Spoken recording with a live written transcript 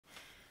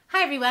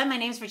Hi everyone, my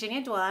name is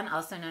Virginia Duan,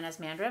 also known as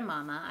Mandarin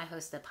Mama. I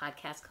host a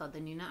podcast called the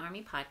Noona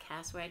Army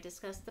Podcast where I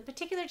discuss the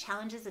particular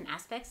challenges and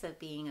aspects of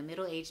being a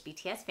middle-aged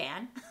BTS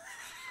fan.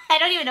 I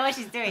don't even know what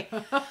she's doing.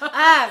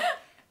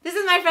 This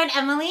is my friend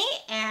Emily,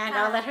 and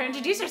I'll let her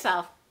introduce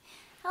herself.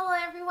 Hello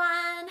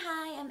everyone,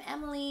 hi, I'm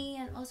Emily,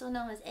 and also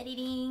known as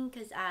Eririn,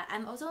 because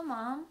I'm also a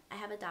mom. I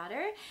have a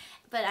daughter,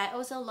 but I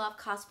also love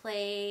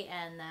cosplay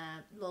and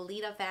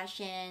Lolita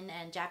fashion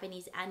and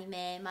Japanese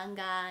anime,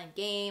 manga, and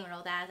game and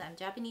all that. I'm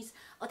Japanese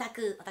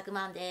otaku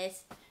mom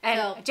desu. And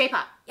so,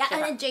 J-pop. Yeah, J-pop.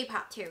 And then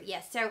J-pop too,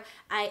 yes. So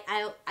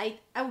I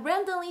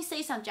randomly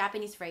say some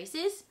Japanese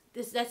phrases.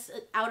 That's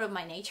out of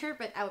my nature,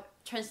 but I'll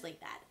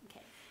translate that.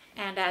 Okay.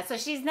 And so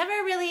she's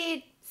never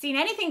really seen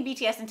anything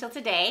BTS until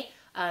today.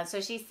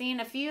 So she's seen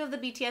a few of the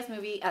BTS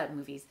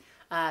movies,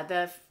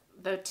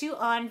 the two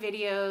On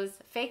videos,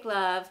 Fake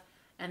Love,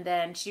 and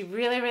then she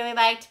really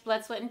liked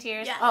Blood, Sweat, and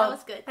Tears. Yeah, that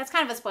was good. That's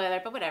kind of a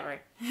spoiler, but whatever.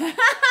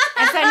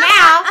 And so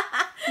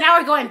now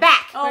we're going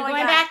back. We're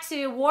going back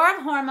to War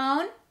of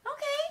Hormone.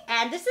 Okay.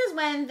 And this is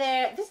when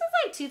this is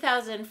like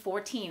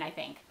 2014, I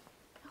think.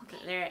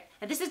 Okay.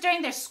 And this is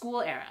during their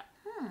school era.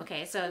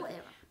 Okay, so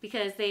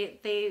because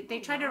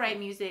they try to write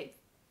music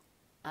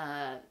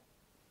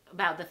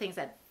about the things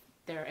that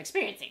they're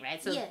experiencing,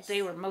 right? So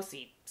they were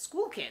mostly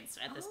school kids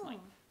at this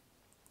point.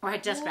 Or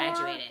had just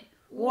graduated.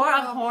 War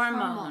of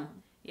Hormone.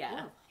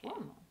 Yeah.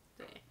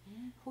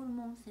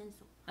 Hormone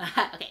sensor.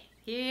 Okay,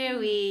 here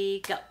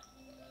we go.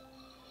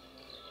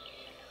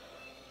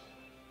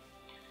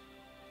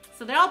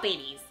 So they're all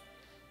babies.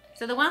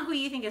 So the one who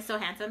you think is so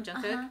handsome,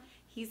 Jungkook,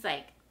 he's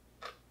like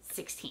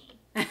 16.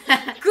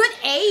 Good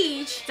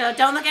age. So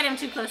don't look at him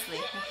too closely.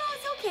 No,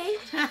 it's okay.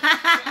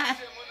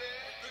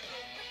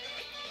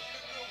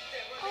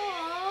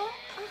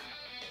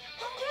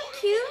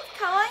 Cute,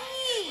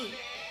 kawaii.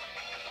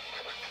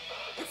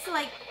 It's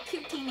like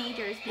cute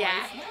teenagers. Boys.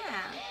 Yeah.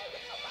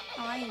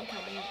 Kawaii.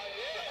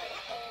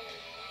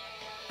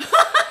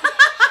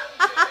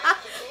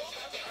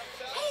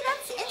 Hey,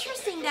 that's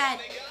interesting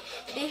that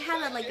they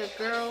had like a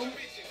girl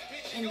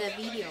in the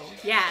video.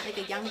 Yeah. Like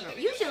a young girl.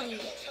 Usually,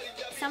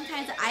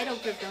 sometimes the idol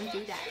group don't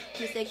do that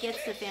because it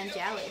gets the fan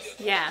jealous.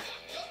 Yeah.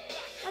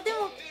 But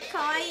then,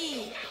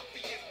 kawaii.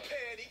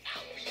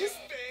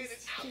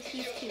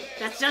 He's cute.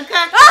 That's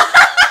Jungkook.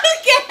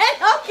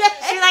 Okay.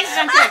 She likes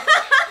Jungkook.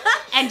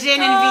 And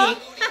Jin and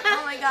V.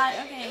 Oh my god,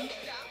 okay.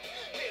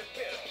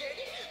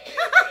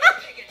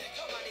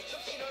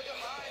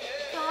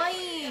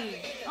 Kawaii.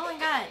 Oh my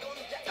god.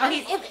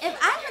 If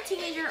I'm a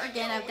teenager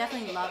again, I would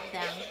definitely love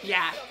them.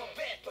 Yeah.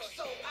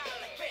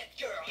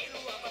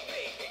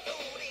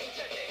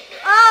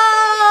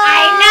 Oh!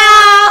 I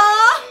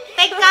know!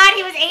 Thank God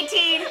he was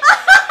 18.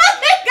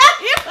 Thank God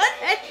he was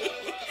 18.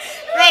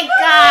 Thank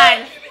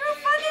God.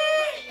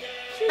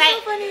 So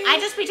funny. I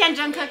just pretend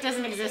Jungkook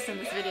doesn't exist in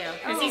this video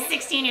because he's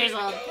 16 years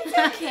old. It's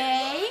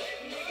okay.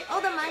 All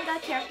the manga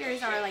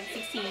characters are like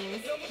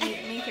 16s,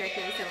 main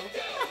characters, so.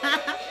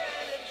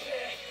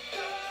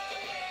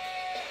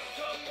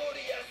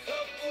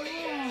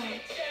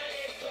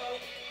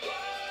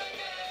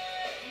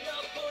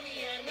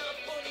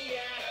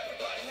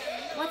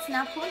 What's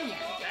Naponia?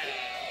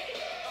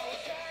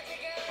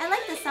 I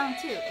like the sound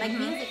too, like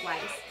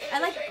music-wise. I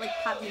like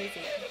pop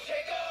music.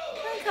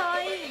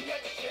 Kawaii.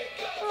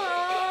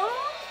 Aww.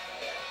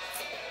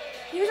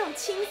 有一种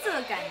青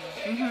涩感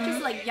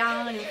just like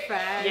young and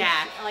fresh.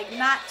 Yeah. Like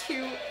not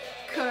too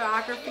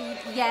choreography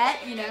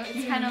yet, you know.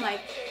 It's kind of like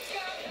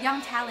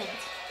young talent.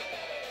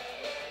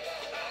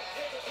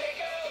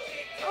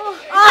 Oh.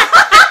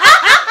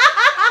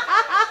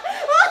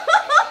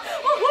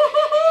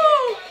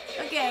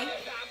 Okay.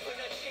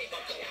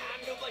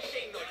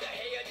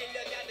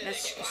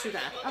 That's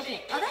Suga.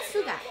 Okay. Oh, that's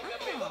Suga.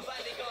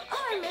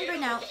 Oh, I remember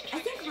now. I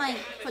think my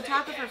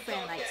photographer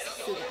friend likes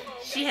Suga.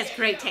 She has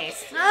great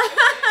taste.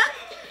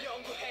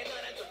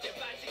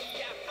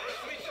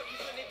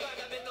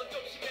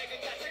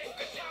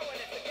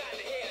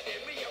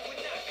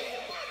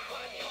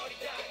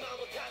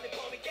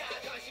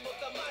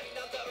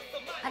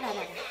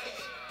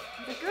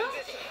 The girl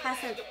has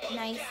a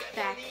nice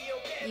back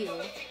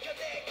view.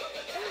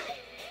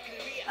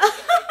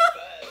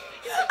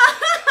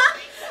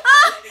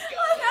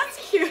 Oh, that's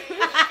cute.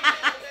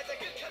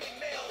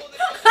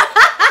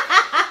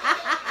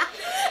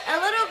 A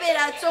little bit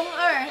中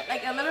二,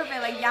 like a little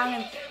bit like young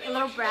and a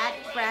little brats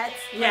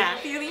like,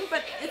 feeling,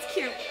 but it's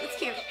cute. It's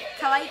cute.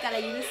 Kawaii gotta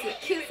use it.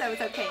 Cute, so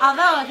it's okay.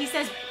 Although he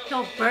says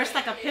he'll burst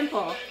like a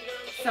pimple,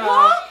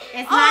 so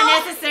it's not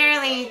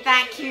necessarily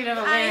that cute of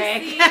a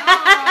lyric.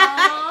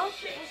 I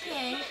see.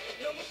 Okay.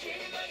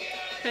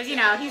 Because you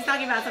know he's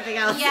talking about something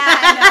else. Yeah,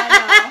 I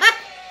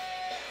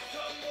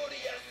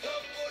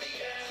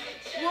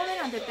know. Woman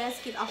on the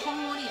best kid.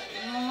 Hormone.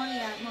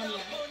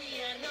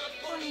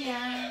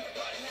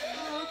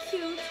 Oh,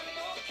 cute.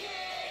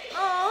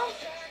 Oh.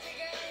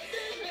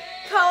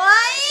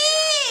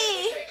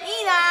 Kawaii!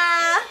 Ina!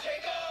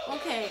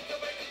 Okay.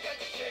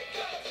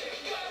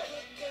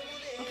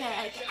 Okay,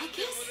 I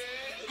guess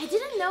I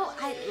didn't know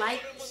I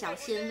like 小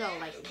鲜肉,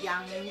 like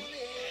young.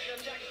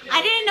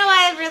 I didn't know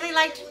really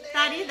liked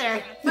that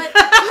either. But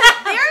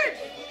they're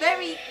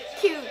very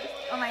cute.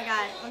 Oh my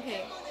god.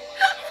 Okay.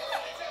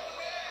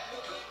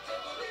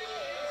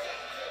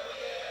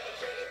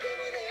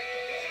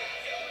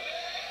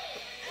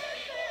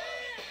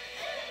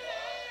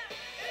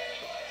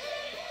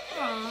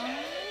 Aww.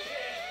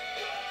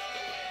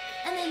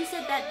 And then you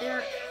said that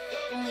they're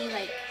only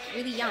like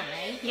really young,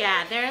 right?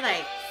 Yeah, they're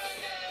like.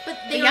 But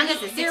The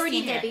youngest is 16 they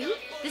already here. debut?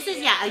 This is,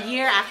 yeah, a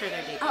year after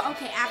their debut. Oh,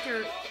 okay.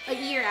 After a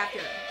year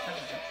after.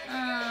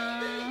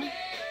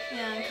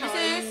 Yeah.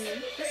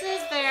 This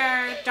is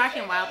their Dark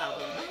and Wild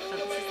album. So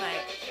this is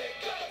like,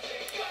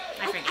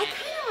 I forget. I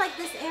kind of like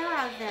this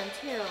era of them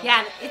too.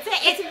 Yeah,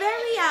 it's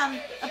very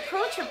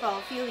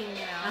approachable feeling,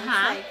 you know. It's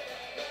like,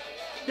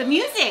 the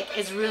music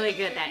is really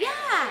good that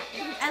era.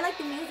 yeah, I like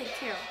the music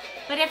too.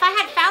 But if I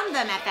had found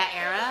them at that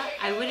era,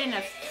 I wouldn't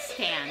have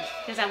stand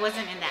because I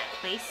wasn't in that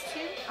place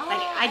too. Oh,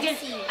 Like I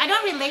see.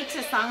 don't relate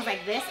to songs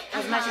like this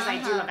as much as I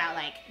do about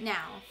like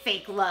now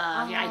fake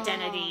love, your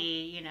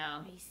identity, you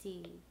know. I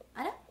see.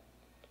 I don't.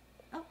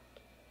 Oh,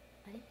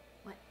 I didn't.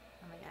 What?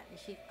 Oh my god, is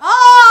she?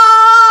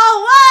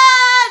 Oh,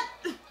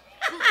 what?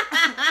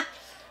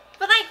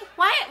 But like,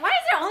 why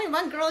is there only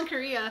one girl in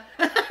Korea?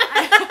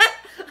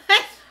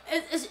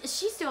 Is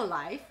she still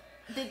alive?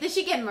 Did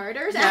she get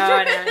murdered No.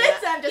 after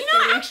this? I'm just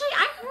kidding. Actually,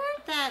 I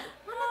heard that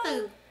one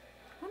of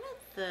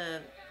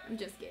the I'm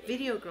just kidding.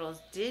 video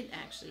girls did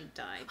actually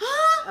die.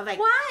 Like,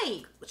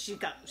 why? She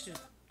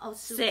was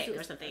Sick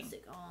or something.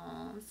 Sick.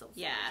 Oh, I'm so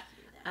sorry.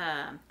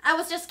 Yeah. I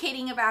was just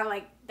kidding about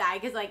like die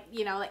because like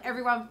you know like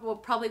everyone will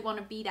probably want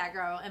to be that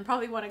girl and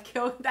probably want to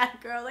kill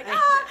that girl. Like I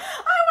want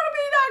to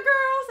be that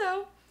girl.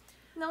 So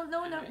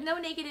no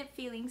negative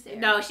feelings there.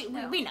 No,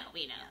 we know.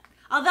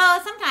 Although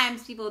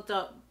sometimes people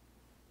don't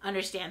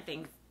understand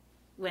things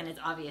when it's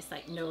obvious,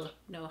 like no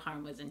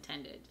harm was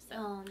intended. So.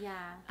 Oh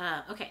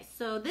yeah. Okay,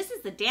 so this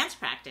is the dance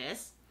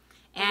practice,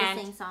 and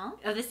the same song.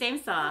 Of the same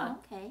song.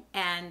 Oh, okay.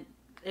 And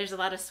there's a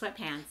lot of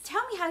sweatpants.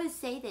 Tell me how to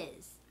say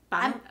this.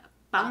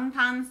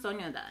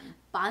 방탄소년단.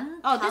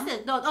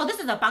 This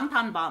is a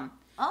방탄 bomb.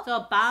 Oh.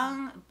 So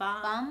bang.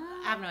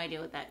 I have no idea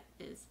what that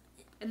is.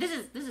 This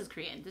is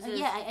Korean. This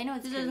is I know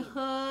it's this Korean. is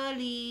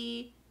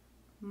Hurli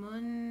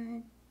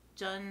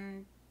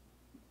Munjeon.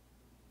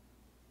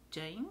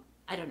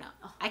 I don't know.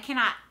 Oh. I can't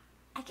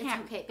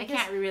okay,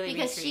 really read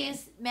because Korean. she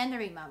is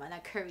Mandarin mama,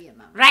 not Korean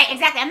mama. Right,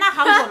 exactly. I'm not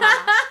Hangul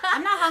mama.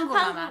 I'm not Hangul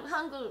mama.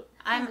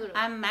 Hangul.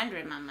 I'm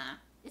Mandarin mama.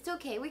 It's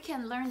okay. We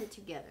can learn it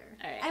together.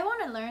 All right. I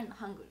want to learn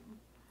Hangul.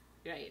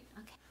 Right.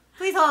 Okay.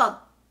 Please hold.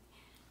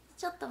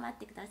 ちょっと待っ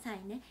てくださ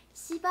いね。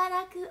しば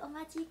らくお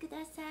待ちく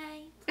ださ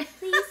い。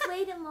Please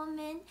wait a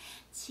moment.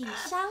 请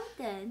稍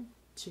等。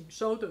请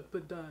稍等，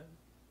笨蛋。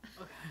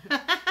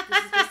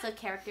This is just a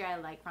character I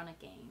like from a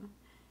game.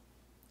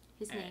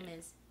 His name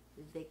is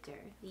Victor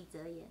Lee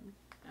Zeyan.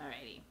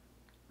 Alrighty.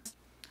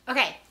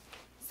 Okay.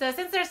 So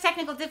since there's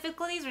technical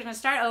difficulties, we're going to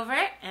start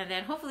over, and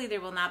then hopefully there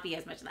will not be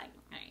as much lag.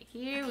 Alright,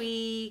 here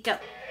we go.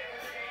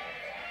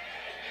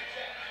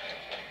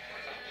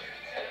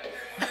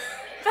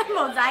 That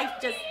mosaic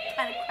just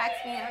kind of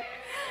cracks me up.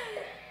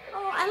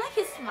 Oh, I like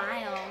his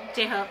smile.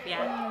 J-Hope,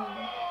 yeah.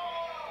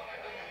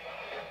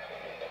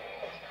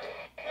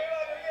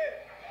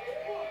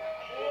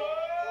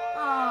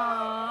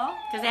 Aww.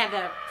 Because they have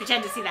to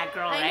pretend to see that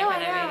girl, right? I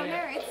know. Video.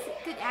 No, it's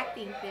good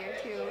acting there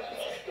too.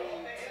 It's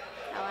cute.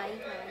 Kawaii.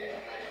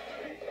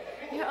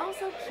 You're all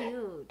so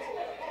cute.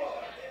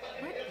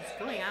 What is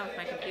going on with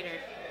my computer?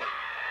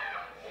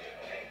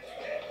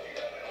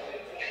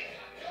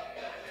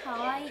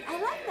 Kawaii.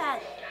 I like that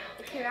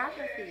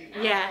choreography.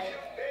 Yeah.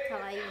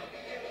 Kawaii.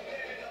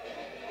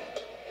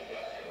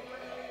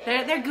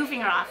 They're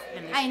goofing her off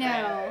in this. I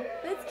know.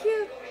 That's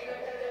cute.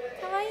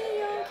 Kawaii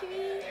yo,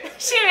 kimi.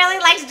 She really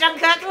likes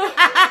Jungkook.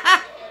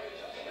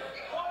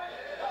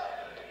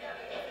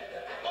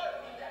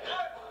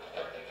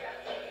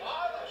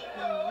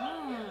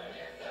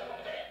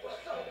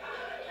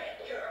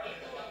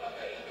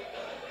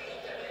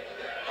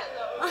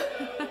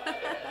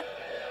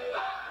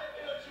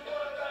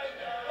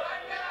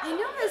 I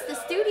noticed the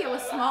studio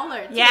was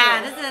smaller too.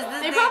 Yeah,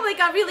 they probably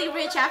got really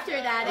rich after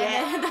that,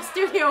 and then the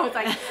studio was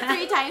like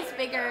 3 times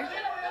bigger.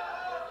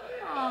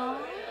 Aww.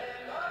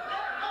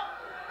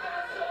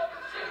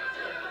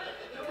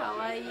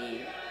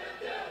 Kawaii.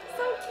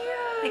 So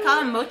cute. They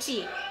call him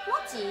Mochi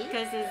Mochi.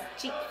 because his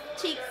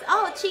Cheeks.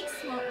 Oh, cheeks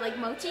like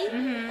mochi.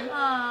 Mm-hmm.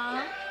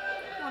 Aww.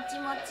 Mochi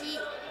mochi.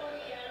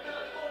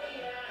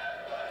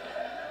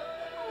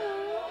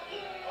 Aww.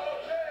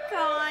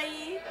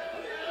 Kawaii.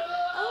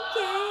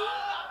 Okay.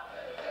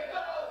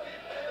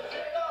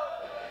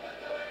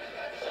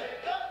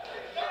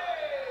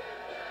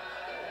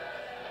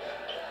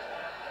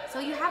 So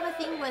you have a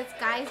thing with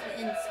guys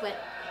in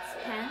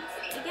sweatpants,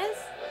 I guess?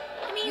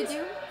 I mean, You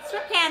do?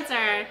 sweatpants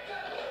are.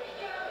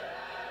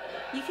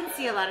 You can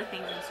see a lot of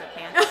things in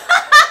sweatpants.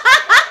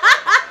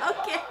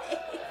 Okay.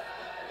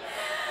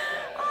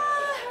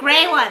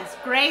 Gray ones,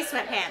 gray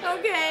sweatpants.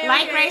 Okay.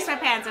 Light gray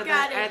sweatpants are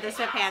Got the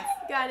sweatpants.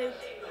 Got it.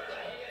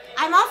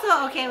 I'm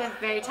also okay with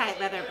very tight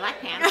leather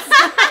black pants.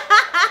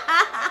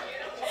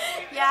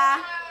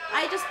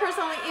 I just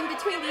personally, in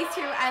between these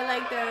two, I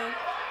like the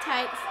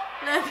tights,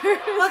 leather.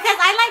 Well, because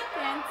I like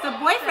pants. the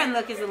boyfriend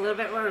look is a little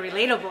bit more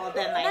relatable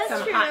than like That's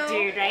some true. hot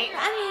dude, right?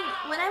 I mean,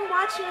 when I'm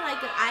watching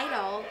like an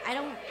idol,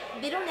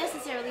 they don't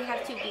necessarily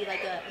have to be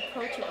like a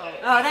approachable.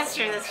 Oh, that's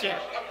true. That's true.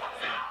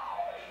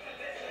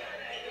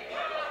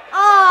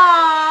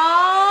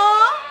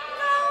 Aww.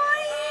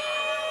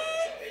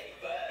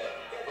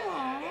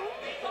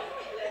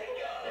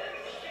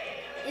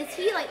 Is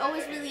he like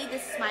always really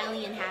this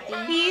smiley and happy?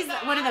 He's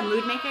one of the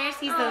mood makers.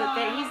 He's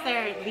he's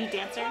their lead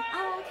dancer.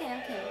 Oh,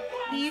 okay.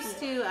 He used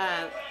to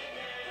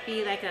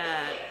be like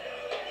a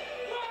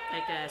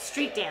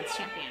street dance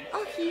champion.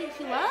 Oh, he was?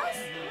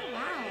 Oh,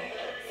 wow.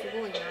 す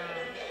ごいな.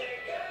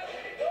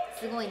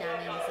 すごいな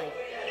means like,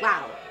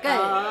 wow, good.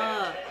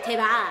 Oh.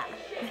 대박.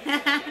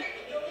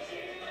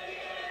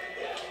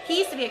 He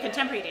used to be a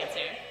contemporary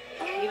dancer.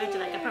 He went to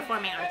like a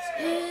performing arts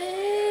school.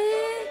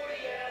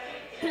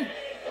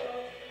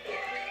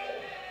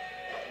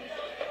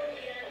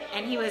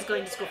 And he was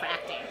going to school for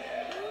acting.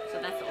 So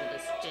that's the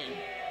oldest Jin.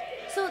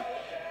 So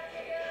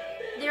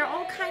they're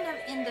all kind of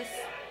in this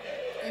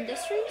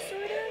industry,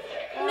 sort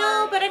of? Or...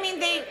 No, but I mean,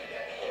 they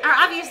are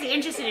obviously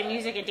interested in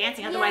music and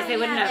dancing. Otherwise, they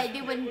wouldn't have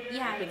they wouldn't, been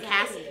exactly.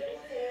 cast.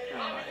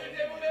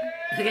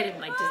 Look at him,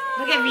 like, just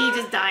look at me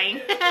just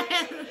dying.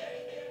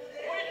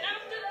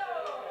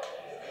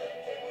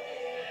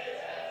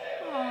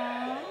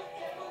 Aww.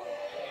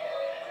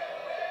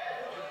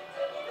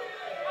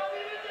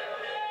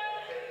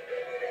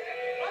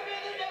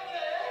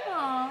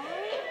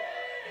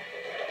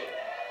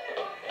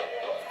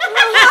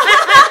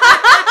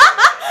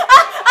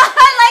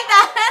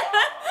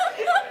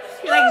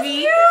 Like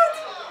me?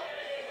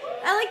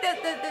 I like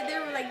that they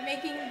were like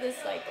making this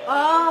like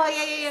Oh,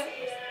 yeah.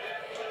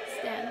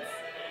 stance.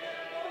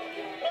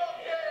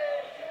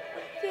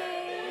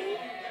 Okay.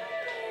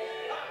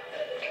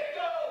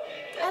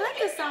 I like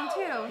this song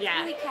too. It's Yeah.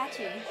 really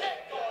catchy.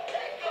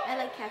 I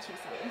like catchy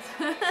songs.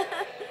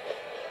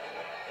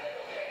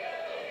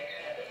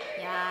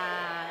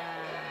 Yeah.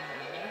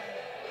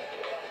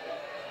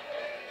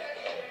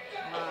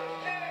 Wow.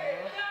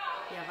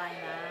 야바이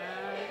나.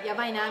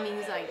 야바이 나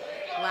means like,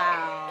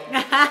 wow.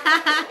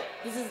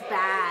 This is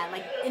bad,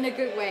 like in a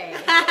good way.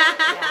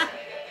 Yeah.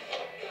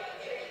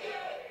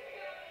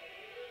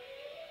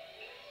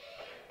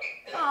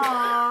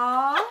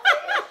 Aww.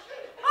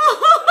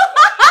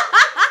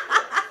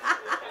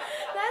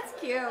 That's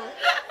cute.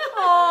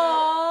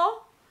 Aww.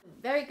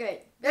 Very good.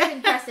 Very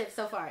impressive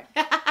so far.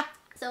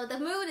 So the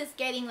mood is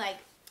getting like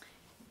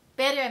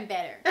better and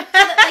better. So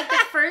like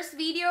the first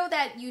video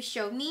that you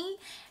showed me,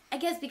 I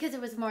guess because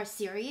it was more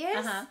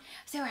serious,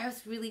 so I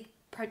was really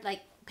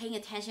paying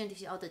attention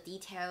to all the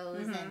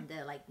details and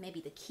the, like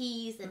maybe the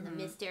keys and the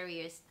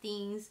mysterious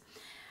things.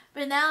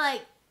 But now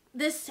like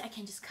this, I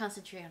can just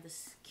concentrate on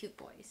this cute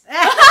boys.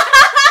 I'm so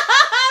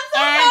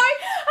sorry.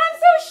 I'm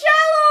so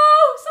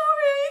shallow.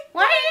 Sorry.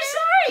 Why are you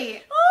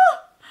sorry? Oh.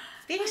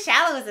 Being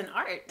shallow is an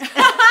art.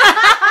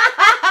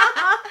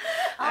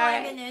 Oh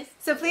my goodness.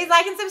 So please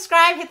like and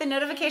subscribe, hit the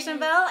notification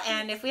bell,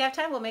 and if we have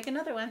time, we'll make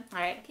another one. All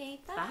right. Okay,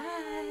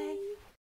 Bye.